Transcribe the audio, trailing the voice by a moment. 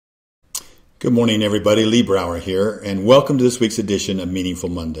Good morning, everybody. Lee Brower here, and welcome to this week's edition of Meaningful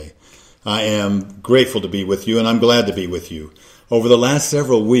Monday. I am grateful to be with you, and I'm glad to be with you. Over the last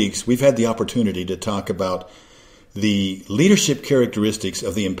several weeks, we've had the opportunity to talk about the leadership characteristics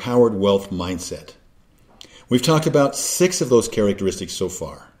of the empowered wealth mindset. We've talked about 6 of those characteristics so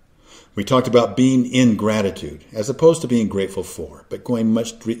far. We talked about being in gratitude, as opposed to being grateful for, but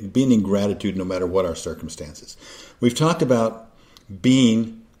being in gratitude no matter what our circumstances. We've talked about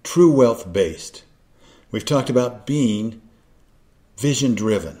being true wealth based. We've talked about being vision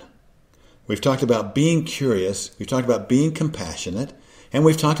driven. We've talked about being curious. We've talked about being compassionate. And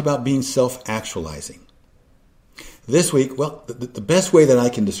we've talked about being self-actualizing. This week, the best way that I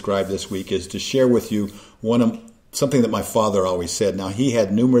can describe this week is to share with you something that my father always said. Now, he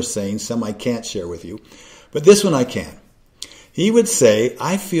had numerous sayings. Some I can't share with you. But this one I can. He would say,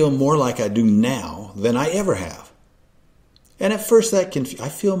 I feel more like I do now than I ever have. And at first I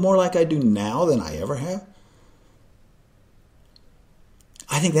feel more like I do now than I ever have.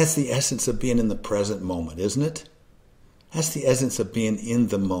 I think that's the essence of being in the present moment, isn't it? That's the essence of being in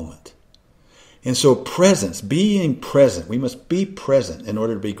the moment. And so presence, being present, we must be present in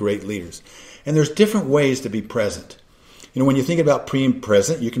order to be great leaders. And there's different ways to be present. You know, when you think about being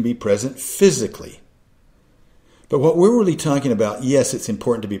present, you can be present physically. But what we're really talking about, yes, it's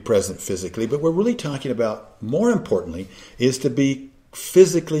important to be present physically, but we're really talking about, more importantly, is to be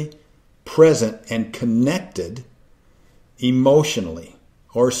physically present and connected emotionally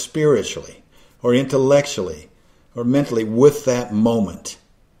or spiritually or intellectually or mentally with that moment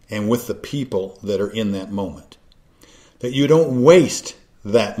and with the people that are in that moment. That you don't waste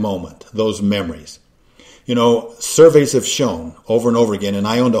that moment, those memories. You know, surveys have shown over and over again, and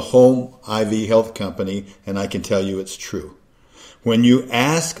I owned a home IV health company, and I can tell you it's true. When you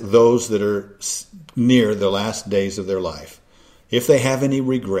ask those that are near the last days of their life, if they have any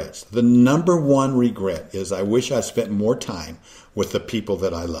regrets, the number one regret is, I wish I spent more time with the people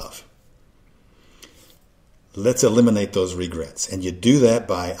that I love. Let's eliminate those regrets. And you do that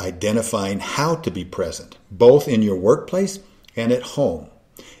by identifying how to be present, both in your workplace and at home,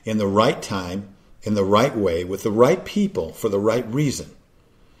 in the right time, in the right way, with the right people, for the right reason.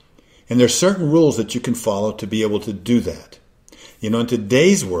 And there's certain rules that you can follow to be able to do that. You know, in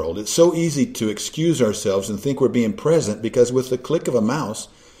today's world, it's so easy to excuse ourselves and think we're being present because with the click of a mouse,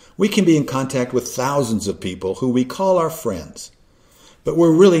 we can be in contact with thousands of people who we call our friends. But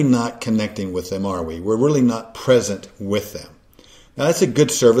we're really not connecting with them, are we? We're really not present with them. Now, that's a good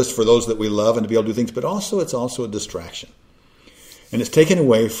service for those that we love and to be able to do things, but it's also a distraction. And it's taken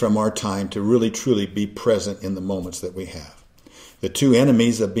away from our time to really, truly be present in the moments that we have. The two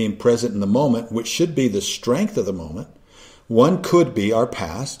enemies of being present in the moment, which should be the strength of the moment, one could be our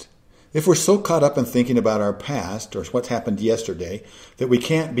past. If we're so caught up in thinking about our past or what's happened yesterday that we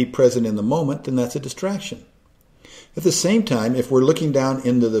can't be present in the moment, then that's a distraction. At the same time, if we're looking out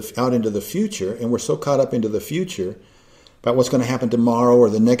into the future and we're so caught up into the future about what's going to happen tomorrow or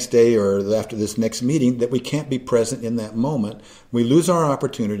the next day or after this next meeting, that we can't be present in that moment, we lose our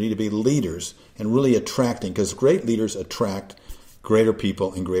opportunity to be leaders and really attracting, because great leaders attract greater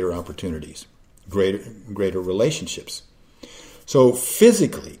people and greater opportunities, greater relationships. So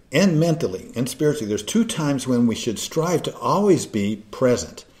physically and mentally and spiritually, there's 2 times when we should strive to always be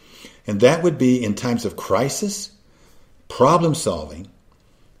present. And that would be in times of crisis, problem solving,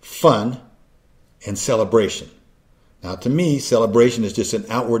 fun, and celebration. Now, to me, celebration is just an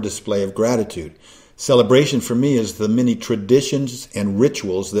outward display of gratitude. Celebration for me is the many traditions and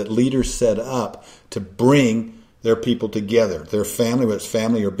rituals that leaders set up to bring their people together, their family, whether it's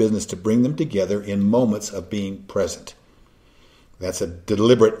family or business, to bring them together in moments of being present. That's a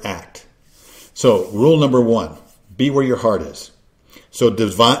deliberate act. So, rule number 1, be where your heart is. So,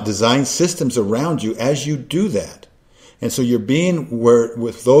 design systems around you as you do that. And so you're being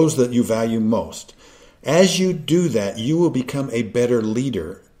with those that you value most. As you do that, you will become a better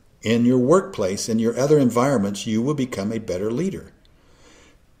leader in your workplace, in your other environments. You will become a better leader.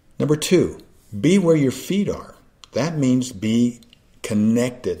 Number 2, be where your feet are. That means be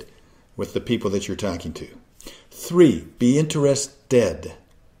connected with the people that you're talking to. 3, be interested.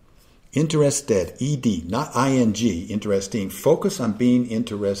 Interested, E-D, not I-N-G, interesting. Focus on being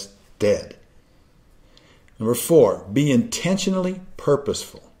interested. Number 4, be intentionally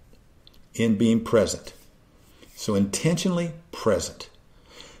purposeful in being present. So intentionally present.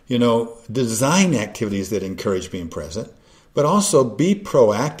 You know, design activities that encourage being present, but also be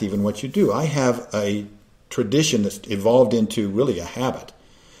proactive in what you do. I have a tradition that's evolved into really a habit,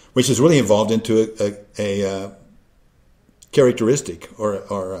 which has really evolved into a characteristic or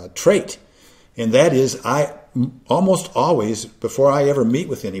a trait. And that is, I almost always, before I ever meet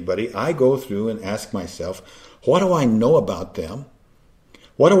with anybody, I go through and ask myself, what do I know about them?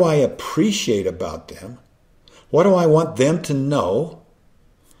 What do I appreciate about them? What do I want them to know?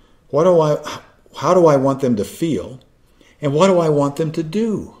 How do I want them to feel? And what do I want them to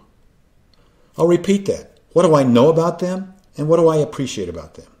do? I'll repeat that. What do I know about them? And what do I appreciate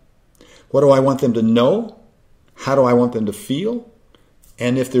about them? What do I want them to know? How do I want them to feel?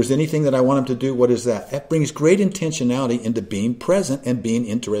 And if there's anything that I want them to do, what is that? That brings great intentionality into being present and being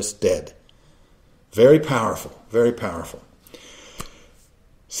interested. Very powerful, very powerful.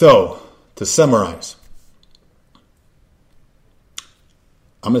 So, to summarize,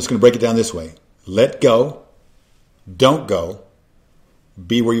 I'm just going to break it down this way. Let go, don't go,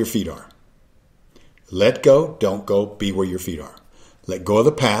 be where your feet are. Let go, don't go, be where your feet are. Let go of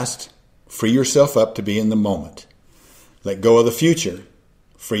the past, free yourself up to be in the moment. Let go of the future,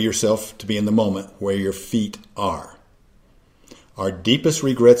 free yourself to be in the moment where your feet are. Our deepest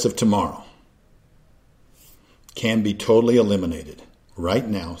regrets of tomorrow can be totally eliminated right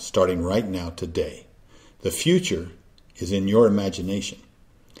now, starting right now, today. The future is in your imagination.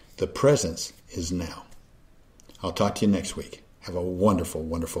 The presence is now. I'll talk to you next week. Have a wonderful,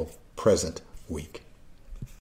 wonderful present week.